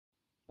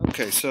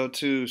Okay, so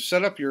to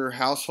set up your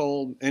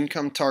household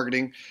income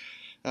targeting,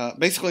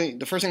 basically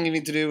the first thing you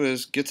need to do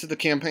is get to the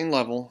campaign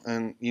level,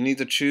 and you need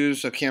to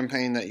choose a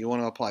campaign that you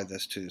want to apply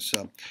this to.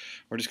 So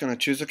we're just going to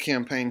choose a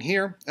campaign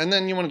here, and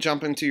then you want to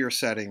jump into your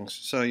settings.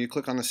 So you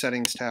click on the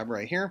settings tab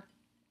right here,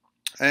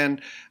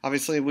 and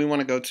obviously we want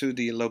to go to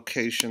the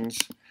locations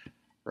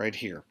right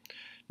here.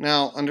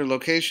 Now under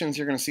locations,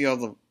 you're going to see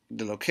all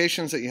the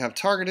locations that you have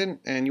targeted,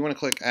 and you want to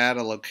click add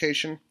a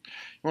location.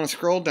 You want to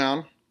scroll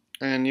down,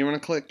 and you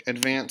want to click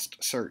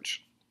Advanced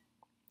Search.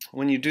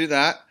 When you do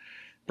that,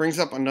 it brings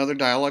up another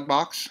dialog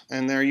box,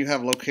 and there you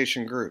have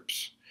location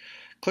groups.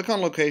 Click on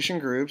location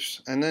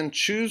groups and then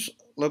choose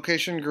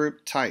location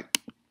group type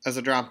as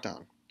a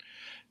drop-down.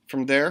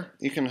 From there,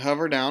 you can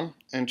hover down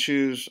and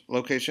choose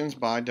locations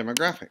by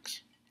demographics.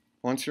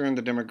 Once you're in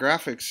the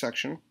demographics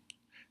section,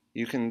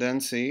 you can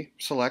then see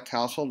select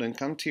household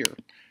income tier.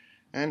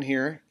 And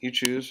here you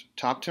choose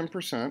top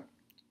 10%,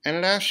 and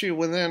it asks you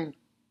within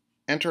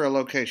enter a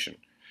location.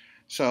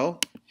 So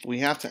we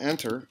have to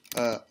enter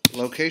a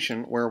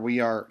location where we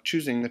are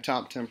choosing the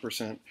top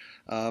 10%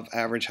 of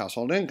average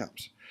household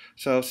incomes.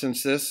 So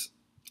since this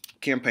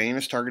campaign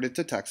is targeted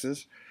to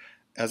Texas,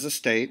 as a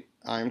state,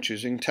 I'm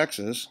choosing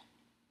Texas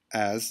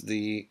as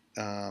the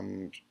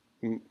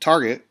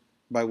target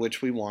by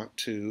which we want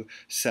to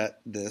set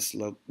this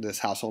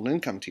household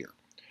income tier.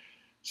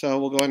 So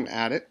we'll go ahead and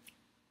add it,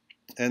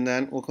 and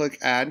then we'll click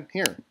Add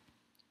here.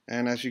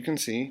 And as you can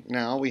see,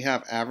 now we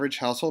have average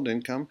household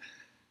income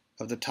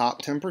of the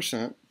top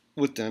 10%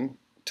 within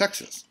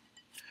Texas.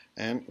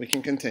 And we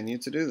can continue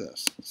to do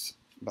this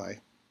by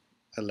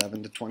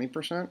 11 to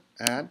 20%,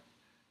 add,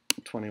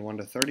 21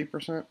 to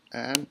 30%,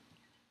 add,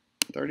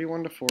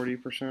 31 to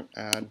 40%,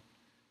 add,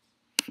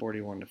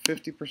 41 to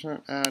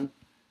 50%, add,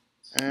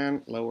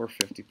 and lower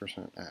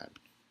 50% add.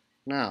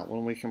 Now,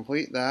 when we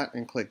complete that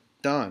and click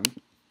Done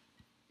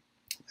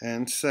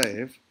and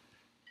Save,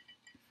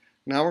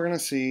 now we're going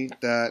to see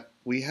that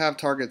we have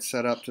targets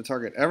set up to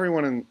target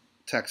everyone in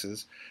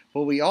Texas,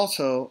 but we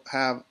also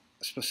have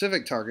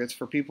specific targets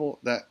for people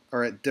that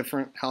are at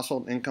different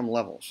household income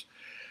levels.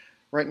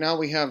 Right now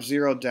we have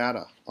zero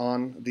data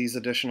on these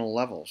additional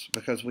levels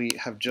because we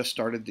have just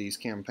started these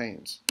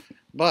campaigns.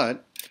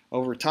 But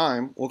over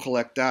time we'll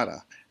collect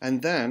data,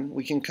 and then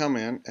we can come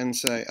in and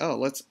say, oh,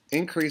 let's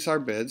increase our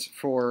bids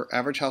for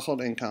average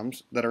household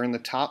incomes that are in the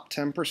top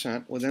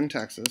 10% within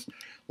Texas.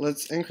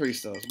 Let's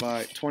increase those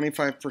by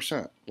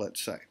 25%,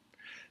 let's say.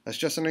 That's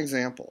just an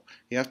example.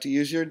 You have to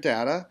use your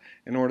data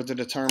in order to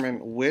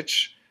determine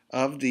which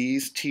of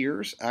these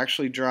tiers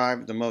actually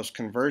drive the most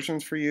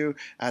conversions for you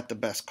at the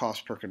best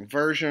cost per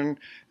conversion,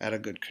 at a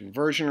good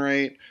conversion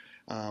rate,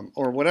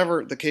 or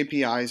whatever the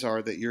KPIs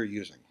are that you're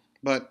using.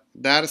 But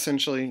that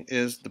essentially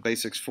is the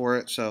basics for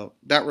it. So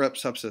that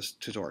wraps up this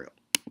tutorial.